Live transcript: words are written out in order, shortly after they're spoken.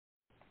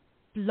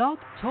Blog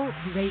Talk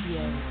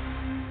Radio.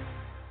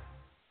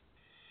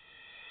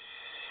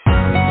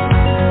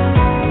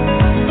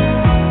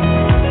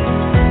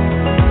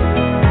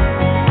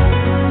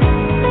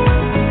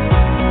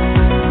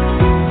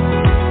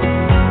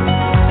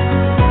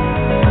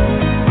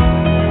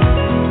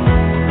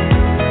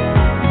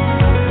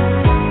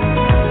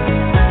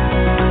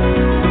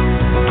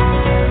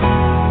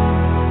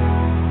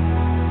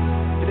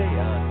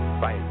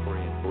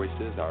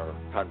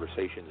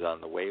 Conversations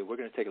on the way. We're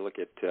going to take a look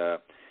at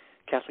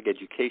Catholic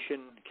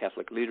education,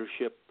 Catholic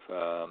leadership,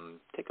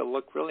 take a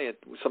look really at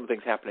some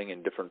things happening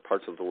in different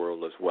parts of the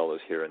world as well as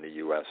here in the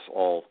U.S.,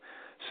 all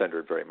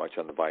centered very much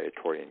on the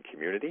Viatorian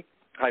community.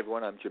 Hi,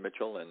 everyone. I'm Jim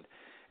Mitchell, and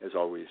as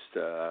always,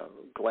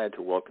 glad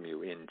to welcome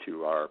you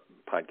into our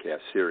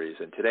podcast series.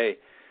 And today,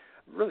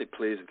 really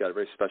pleased, we've got a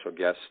very special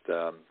guest,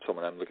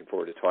 someone I'm looking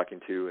forward to talking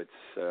to.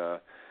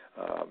 It's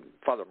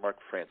Father Mark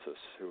Francis,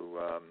 who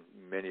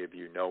many of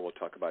you know. We'll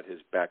talk about his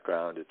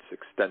background. It's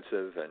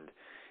extensive and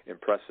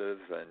impressive,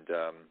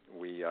 and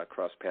we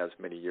crossed paths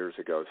many years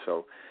ago.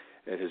 So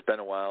it has been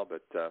a while,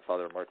 but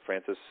Father Mark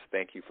Francis,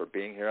 thank you for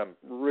being here. I'm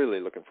really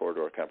looking forward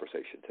to our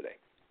conversation today.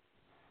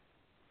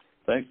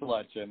 Thanks a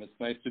lot, Jim. It's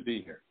nice to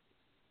be here.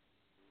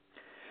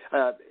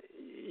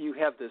 You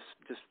have this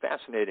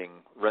fascinating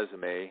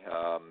resume,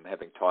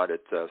 having taught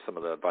at some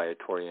of the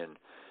Viatorian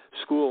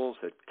schools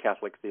at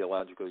Catholic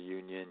Theological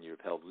Union. You've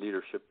held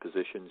leadership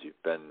positions.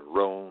 You've been in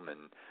Rome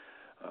and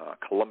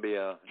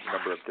Colombia, a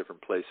number of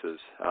different places.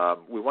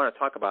 We want to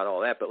talk about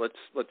all that, but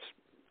let's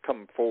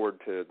come forward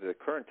to the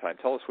current time.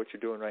 Tell us what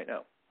you're doing right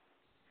now.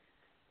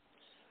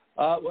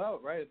 Well,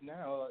 right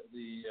now,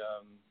 the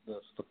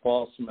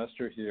fall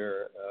semester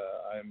here,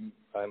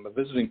 I'm a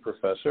visiting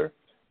professor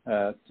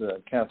at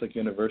Catholic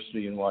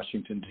University in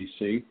Washington,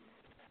 D.C.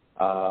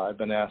 I've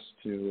been asked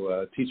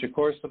to teach a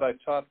course that I've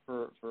taught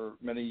for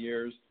many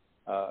years,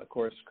 a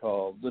course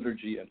called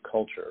Liturgy and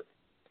Culture.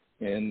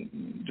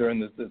 And during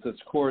this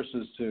course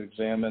is to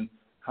examine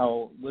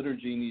how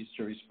liturgy needs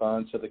to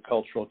respond to the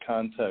cultural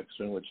context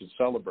in which it's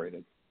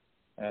celebrated.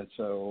 And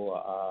so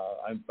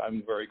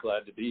I'm very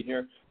glad to be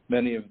here.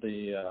 Many of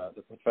the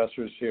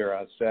professors here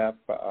on staff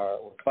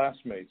were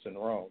classmates in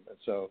Rome. And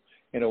so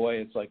in a way,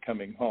 it's like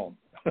coming home.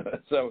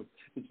 So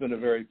it's been a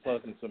very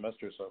pleasant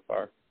semester so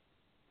far.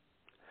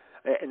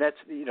 And that's,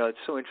 it's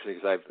so interesting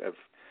because I've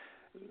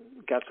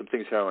got some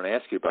things here I want to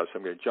ask you about. So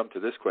I'm going to jump to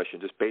this question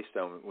just based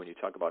on when you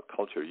talk about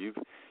culture.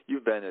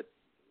 You've been at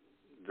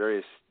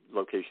various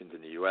locations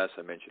in the U.S.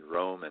 I mentioned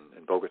Rome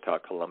and Bogota,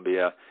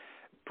 Colombia.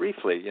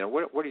 Briefly,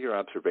 what are your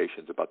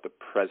observations about the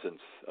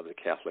presence of the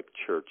Catholic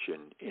Church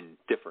in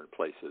different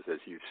places as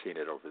you've seen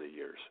it over the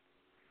years?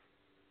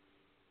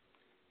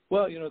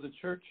 Well, the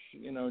Church,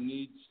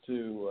 needs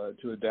to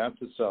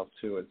adapt itself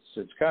to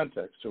its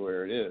context, to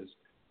where it is.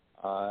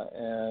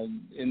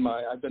 And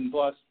I've been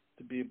blessed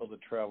to be able to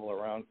travel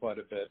around quite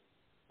a bit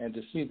and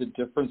to see the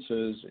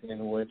differences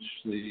in which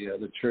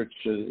the Church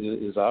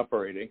is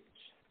operating.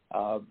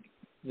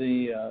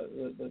 The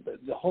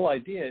whole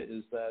idea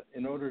is that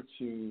in order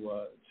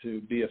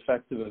to be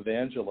effective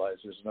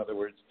evangelizers, in other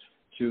words,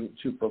 to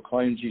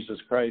proclaim Jesus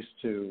Christ,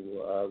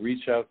 to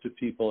reach out to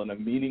people in a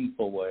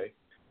meaningful way,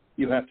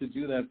 you have to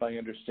do that by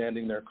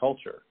understanding their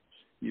culture.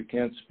 You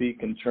can't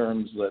speak in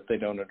terms that they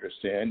don't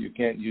understand. You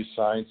can't use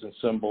signs and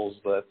symbols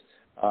that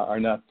are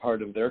not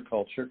part of their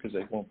culture because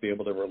they won't be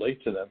able to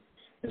relate to them.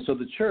 And so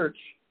the Church,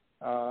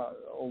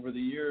 over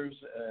the years,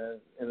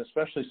 and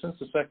especially since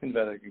the Second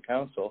Vatican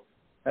Council,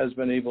 has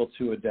been able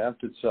to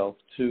adapt itself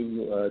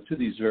to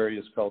these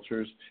various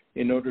cultures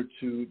in order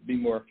to be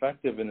more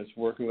effective in its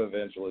work of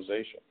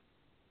evangelization.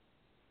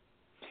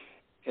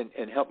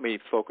 And help me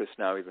focus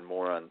now even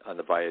more on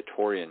the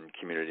Viatorian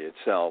community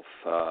itself,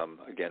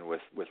 again,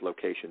 with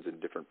locations in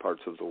different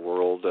parts of the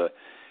world.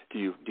 Do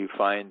you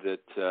find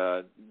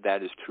that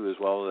that is true as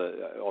well?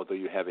 Although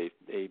you have a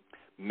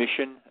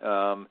mission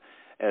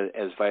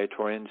as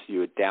Viatorians,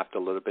 you adapt a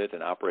little bit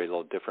and operate a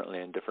little differently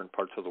in different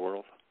parts of the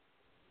world?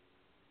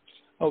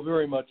 Oh,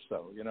 very much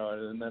so.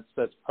 And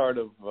that's part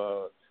of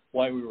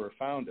why we were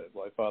founded,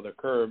 why Father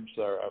Curbs,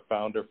 our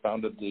founder,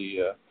 founded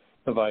the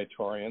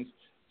Viatorians,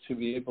 to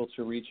be able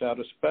to reach out,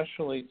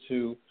 especially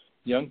to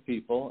young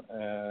people,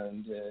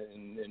 and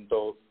in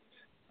both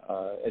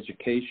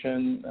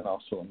education and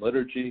also in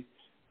liturgy,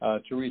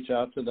 to reach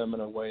out to them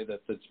in a way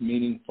that's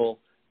meaningful,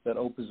 that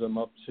opens them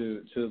up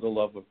to the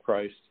love of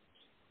Christ.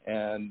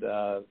 And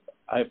I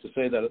have to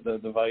say that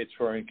the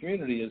Viatorian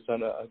community has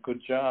done a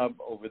good job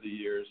over the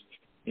years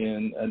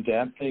in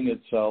adapting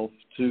itself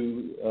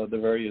to the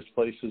various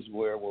places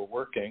where we're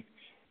working.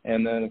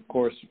 And then, of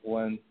course,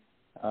 when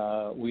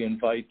we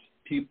invite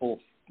people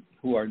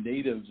who are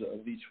natives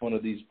of each one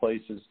of these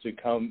places to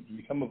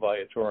become a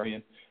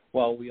Viatorian,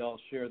 while we all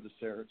share the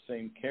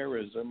same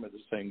charism or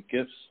the same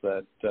gifts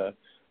that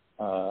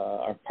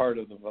are part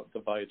of the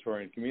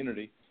Viatorian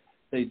community,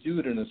 they do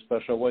it in a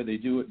special way. They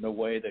do it in a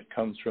way that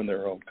comes from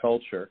their own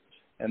culture,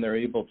 and they're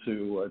able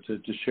to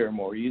share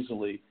more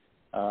easily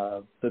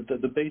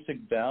the basic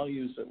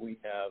values that we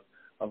have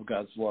of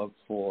God's love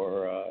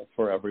for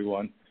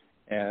everyone,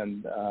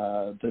 and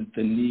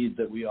the need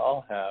that we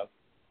all have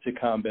to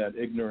combat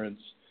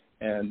ignorance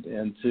and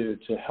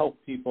to help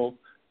people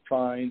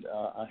find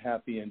a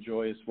happy and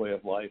joyous way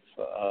of life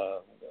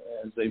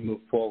as they move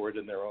forward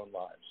in their own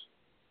lives.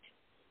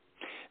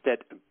 That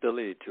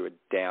ability to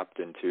adapt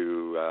and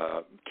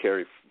to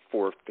carry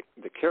forth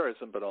the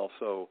charism, but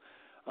also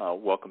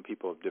welcome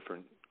people of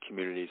different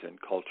communities and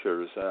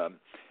cultures.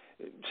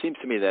 It seems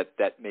to me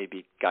that may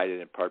be guided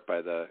in part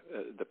by the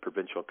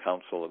Provincial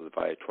Council of the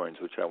Viatorians,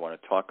 which I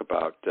want to talk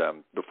about.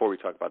 Before we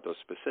talk about those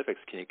specifics,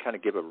 can you kind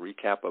of give a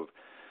recap of,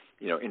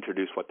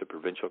 introduce what the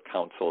Provincial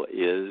Council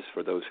is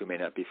for those who may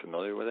not be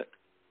familiar with it?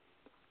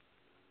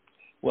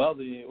 Well,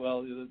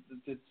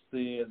 it's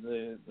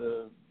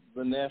the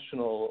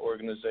national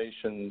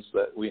organizations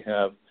that we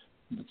have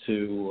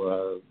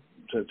to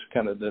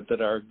kind of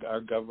that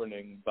are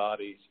governing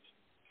bodies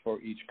for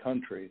each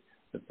country.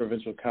 The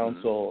Provincial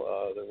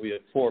Council, that we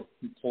had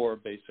four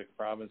basic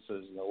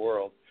provinces in the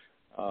world,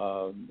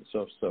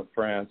 so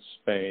France,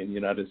 Spain,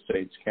 United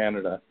States,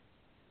 Canada,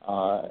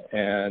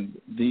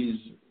 and these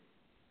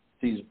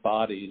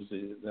bodies,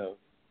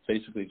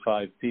 basically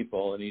 5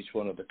 people in each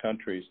one of the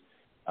countries,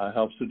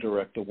 helps to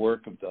direct the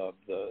work of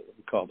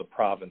we call the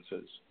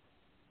provinces.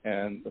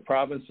 And the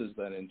provinces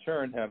then in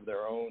turn have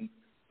their own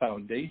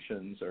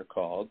foundations, they're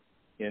called,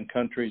 in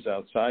countries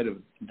outside of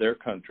their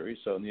country.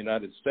 So in the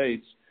United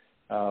States,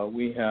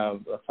 we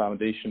have a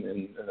foundation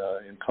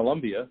in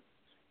Colombia,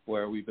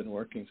 where we've been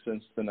working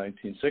since the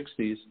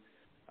 1960s,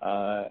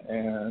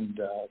 and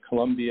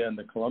Colombia and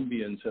the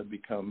Colombians have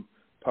become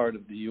part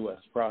of the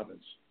U.S.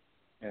 province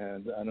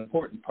and an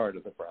important part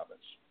of the province.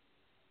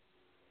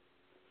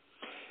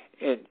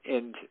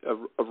 And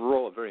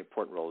a very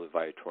important role of the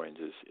Viatorians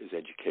is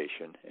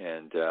education.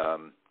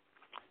 And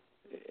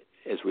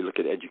as we look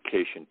at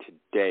education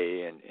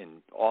today and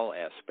in all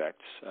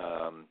aspects,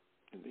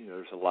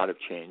 there's a lot of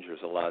change, there's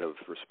a lot of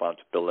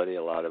responsibility,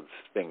 a lot of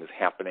things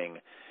happening.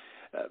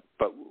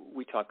 But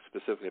we talk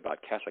specifically about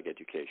Catholic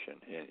education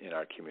in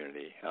our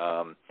community.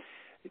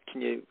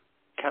 Can you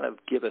kind of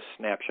give a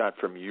snapshot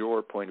from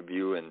your point of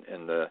view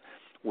and the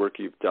work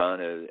you've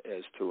done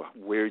as to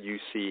where you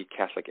see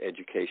Catholic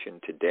education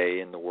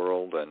today in the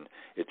world and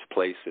its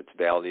place, its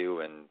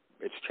value, and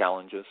its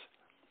challenges?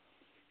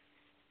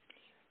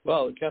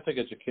 Well, Catholic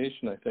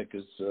education, I think,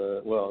 is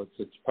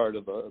it's part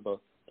of the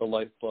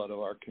lifeblood of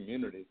our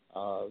community.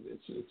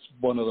 It's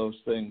one of those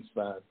things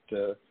that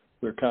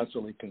we're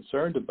constantly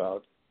concerned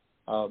about.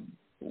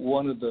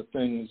 One of the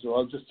things,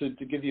 just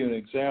to give you an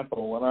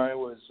example, when I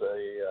was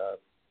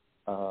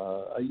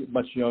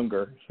much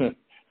younger,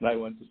 and I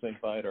went to St.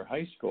 Viator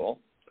High School,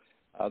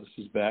 this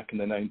is back in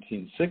the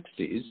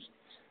 1960s,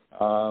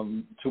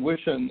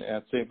 tuition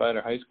at St.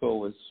 Viator High School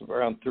was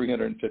around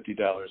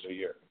 $350 a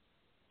year.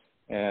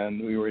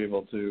 And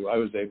I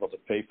was able to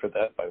pay for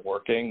that by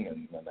working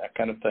and that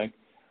kind of thing.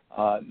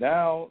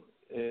 Now,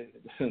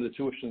 the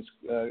tuition's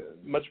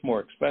much more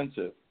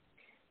expensive.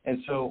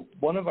 And so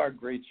one of our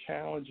great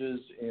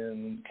challenges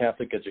in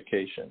Catholic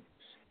education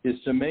is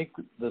to make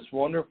this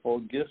wonderful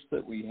gift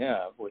that we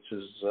have, which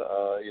is,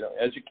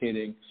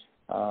 educating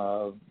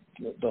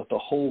the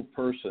whole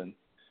person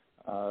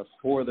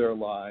for their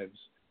lives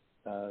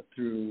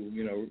through,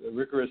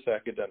 rigorous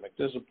academic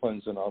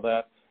disciplines and all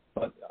that,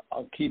 but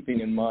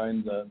keeping in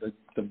mind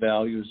the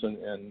values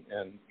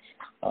and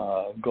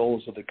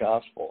goals of the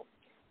gospel.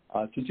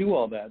 To do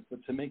all that,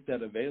 but to make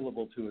that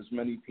available to as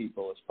many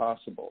people as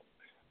possible.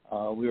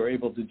 We were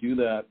able to do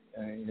that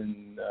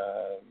in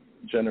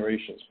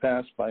generations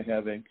past by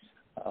having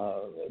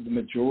the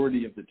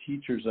majority of the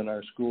teachers in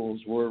our schools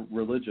were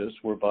religious,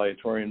 were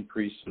Viatorian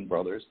priests and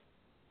brothers,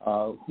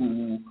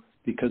 who,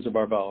 because of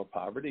our vow of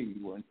poverty,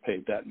 we weren't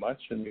paid that much,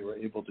 and we were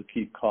able to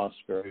keep costs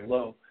very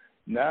low.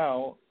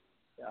 Now,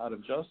 out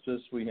of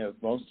justice, we have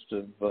most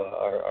of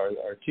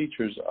our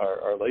teachers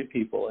are lay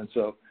people, and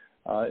so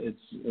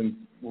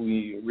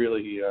we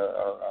really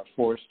are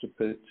forced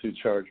to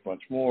charge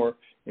much more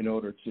in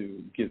order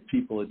to give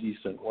people a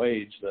decent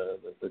wage,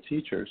 the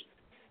teachers.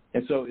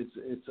 And so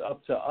it's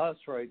up to us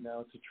right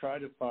now to try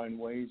to find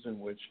ways in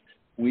which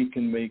we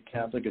can make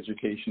Catholic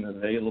education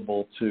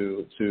available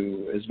to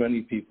as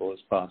many people as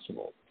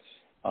possible.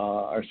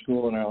 Our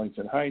school in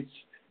Arlington Heights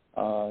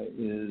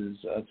is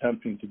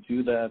attempting to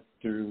do that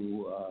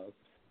through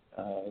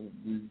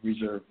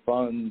reserve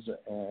funds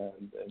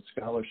and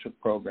scholarship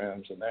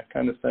programs and that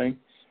kind of thing.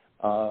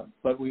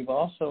 But we've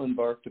also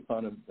embarked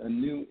upon a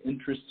new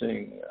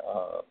interesting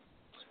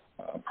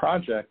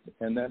project,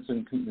 and that's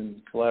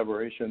in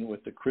collaboration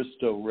with the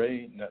Cristo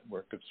Rey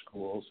network of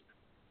schools.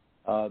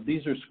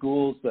 These are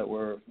schools that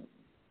were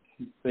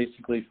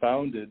basically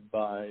founded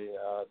by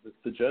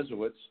the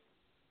Jesuits,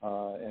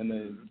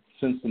 and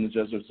since then the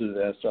Jesuits have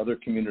asked other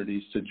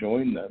communities to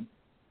join them.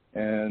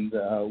 And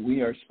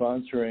we are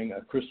sponsoring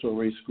a Cristo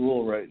Rey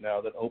school right now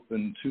that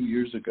opened 2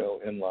 years ago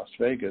in Las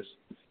Vegas.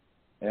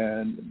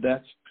 And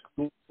that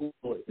school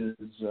is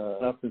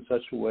set up in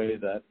such a way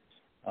that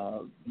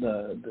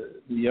the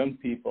young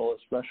people,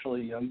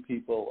 especially young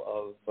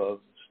people of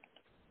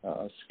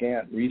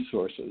scant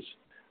resources,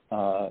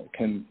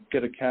 can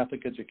get a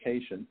Catholic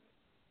education.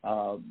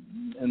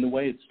 And the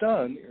way it's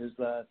done is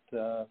that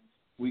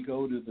we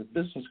go to the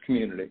business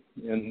community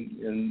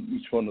in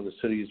each one of the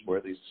cities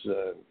where these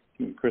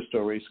Cristo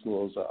Rey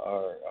schools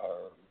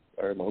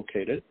are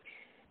located,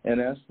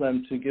 and ask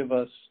them to give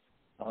us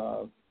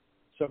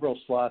several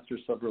slots or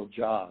several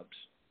jobs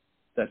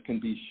that can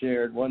be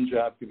shared. One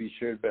job can be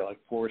shared by like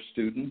 4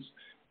 students.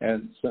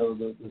 And so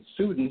the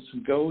students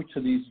go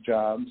to these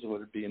jobs,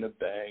 whether it be in a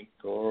bank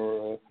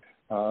or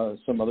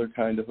some other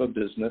kind of a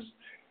business,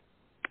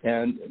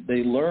 and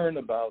they learn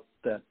about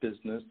that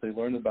business. They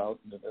learn about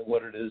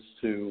what it is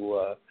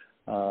to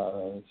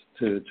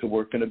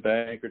work in a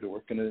bank or to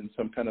work in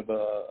some kind of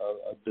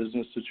a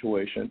business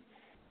situation.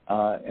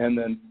 And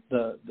then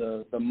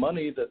the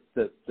money that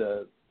they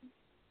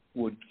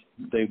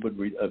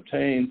would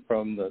obtain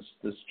from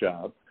this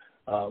job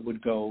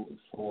would go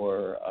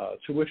for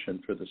tuition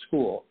for the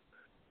school.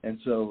 And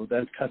so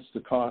that cuts the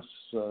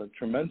costs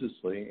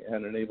tremendously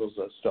and enables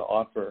us to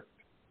offer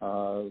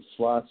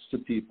slots to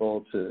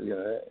people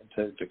to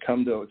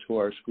come to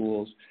our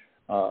schools,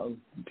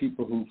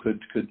 people who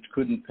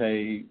couldn't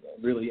pay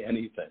really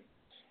anything.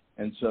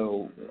 And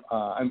so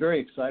I'm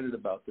very excited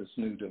about this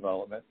new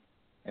development.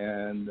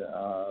 And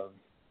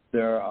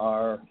there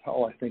are,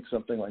 I think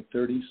something like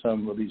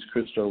 30-some of these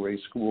Cristo Rey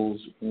schools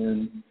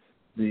in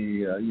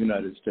the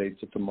United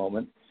States at the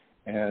moment,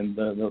 and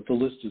the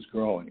list is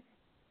growing.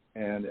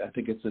 And I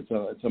think it's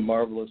a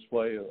marvelous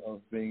way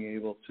of being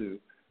able to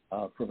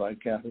provide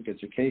Catholic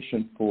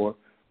education for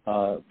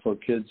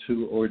kids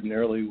who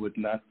ordinarily would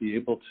not be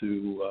able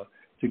to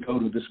go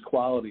to this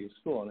quality of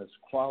school, and it's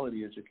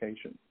quality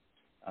education.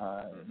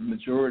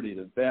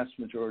 The vast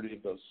majority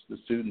of the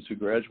students who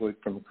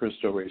graduate from a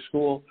Cristo Rey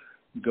school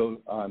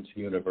go on to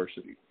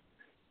university.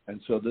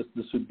 And so this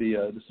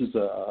is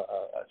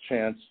a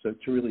chance to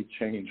really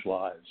change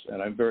lives,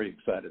 and I'm very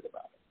excited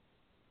about it.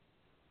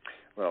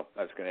 Well,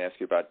 I was going to ask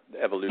you about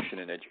evolution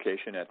in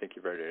education. I think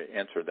you've already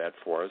answered that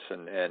for us,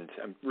 and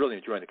I'm really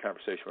enjoying the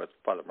conversation with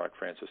Father Mark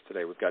Francis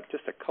today. We've got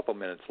just a couple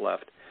minutes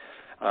left,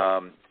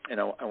 and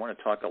I want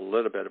to talk a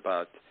little bit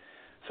about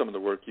some of the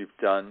work you've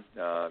done.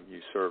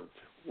 You served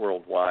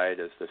worldwide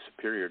as the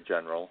Superior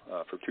General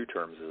for 2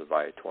 terms of the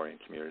Viatorian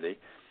community,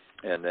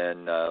 and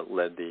then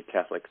led the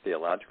Catholic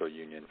Theological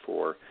Union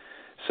for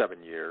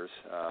 7 years,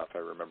 if I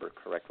remember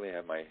correctly. I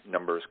have my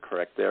numbers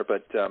correct there.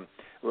 But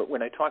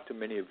when I talk to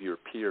many of your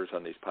peers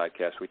on these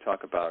podcasts, we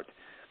talk about,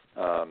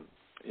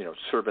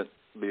 servant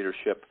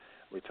leadership.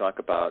 We talk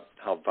about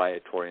how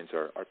Viatorians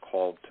are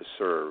called to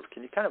serve.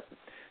 Can you kind of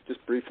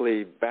just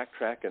briefly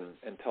backtrack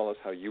and tell us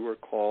how you were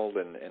called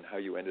and how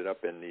you ended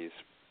up in these,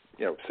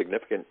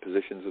 significant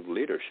positions of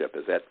leadership?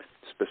 Is that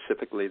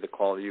specifically the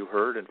call you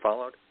heard and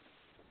followed?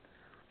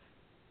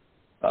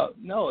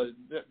 No,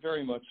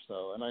 very much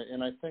so, and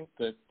I think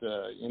that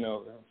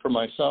for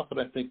myself,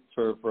 and I think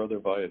for other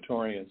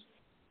Viatorians,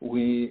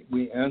 we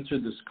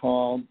answered this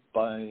call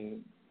by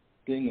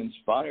being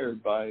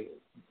inspired by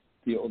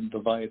the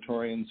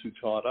Viatorians who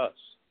taught us,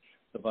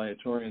 the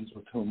Viatorians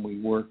with whom we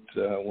worked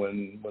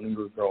when we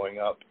were growing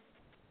up,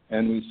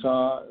 and we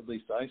saw, at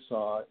least I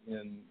saw,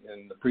 in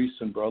the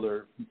priests and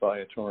brother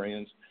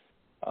Viatorians,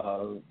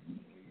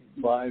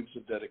 lives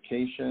of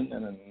dedication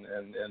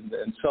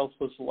and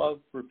selfless love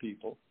for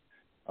people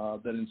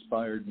that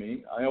inspired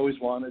me. I always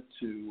wanted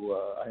to,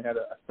 I had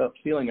a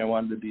feeling I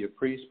wanted to be a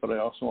priest, but I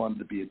also wanted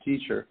to be a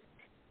teacher.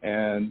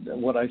 And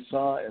what I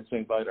saw at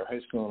St. Viator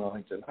High School in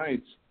Arlington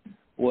Heights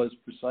was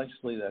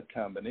precisely that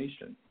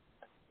combination.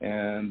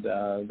 And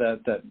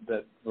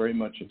that very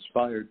much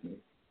inspired me.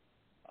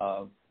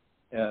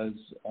 As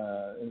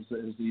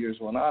the years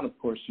went on, of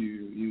course,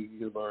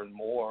 you learn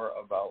more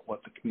about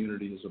what the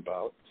community is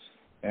about.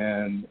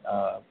 And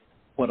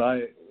what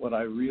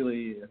I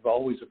really have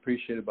always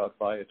appreciated about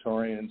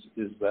Viatorians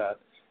is that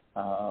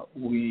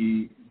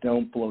we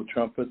don't blow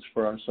trumpets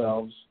for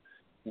ourselves.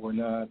 We're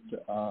not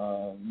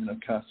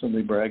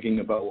constantly bragging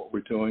about what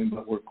we're doing,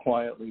 but we're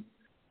quietly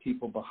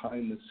people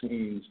behind the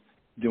scenes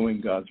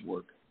doing God's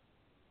work.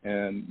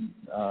 And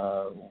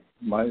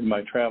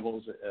my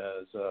travels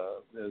as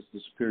the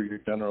Superior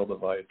General of the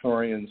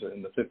Viatorians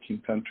in the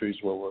 15 countries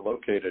where we're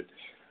located,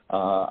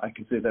 I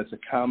can say that's a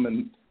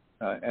common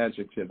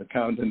adjective, a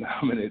common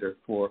denominator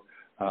for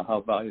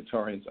how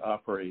Viatorians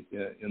operate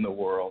in the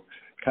world.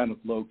 Kind of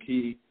low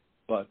key,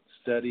 but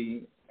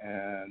steady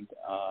and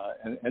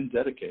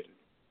dedicated.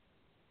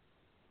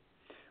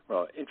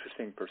 Well,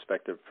 interesting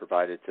perspective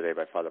provided today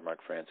by Father Mark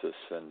Francis,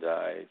 and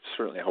I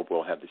certainly hope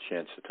we'll have the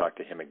chance to talk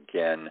to him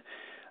again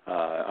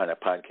on a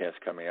podcast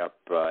coming up.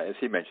 As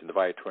he mentioned, the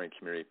Viatorian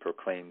community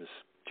proclaims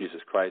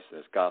Jesus Christ and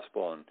his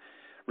gospel and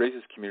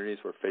raises communities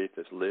where faith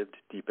is lived,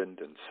 deepened,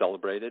 and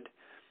celebrated.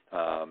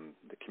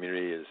 The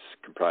community is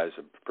comprised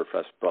of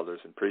professed brothers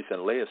and priests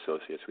and lay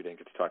associates. We didn't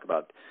get to talk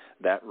about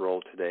that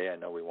role today. I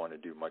know we want to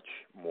do much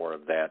more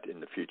of that in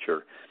the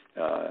future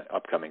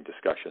upcoming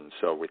discussions.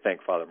 So we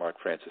thank Father Mark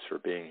Francis for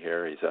being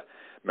here. He's a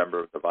member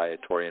of the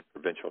Viatorian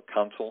Provincial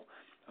Council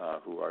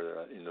who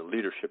are in the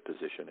leadership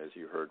position, as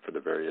you heard, for the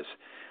various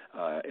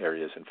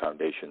areas and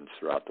foundations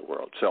throughout the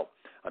world. So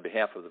on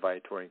behalf of the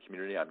Viatorian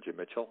community, I'm Jim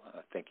Mitchell.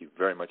 Thank you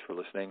very much for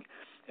listening.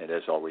 And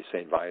as always,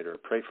 St. Viator,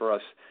 pray for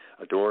us.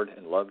 Adored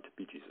and loved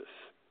be Jesus.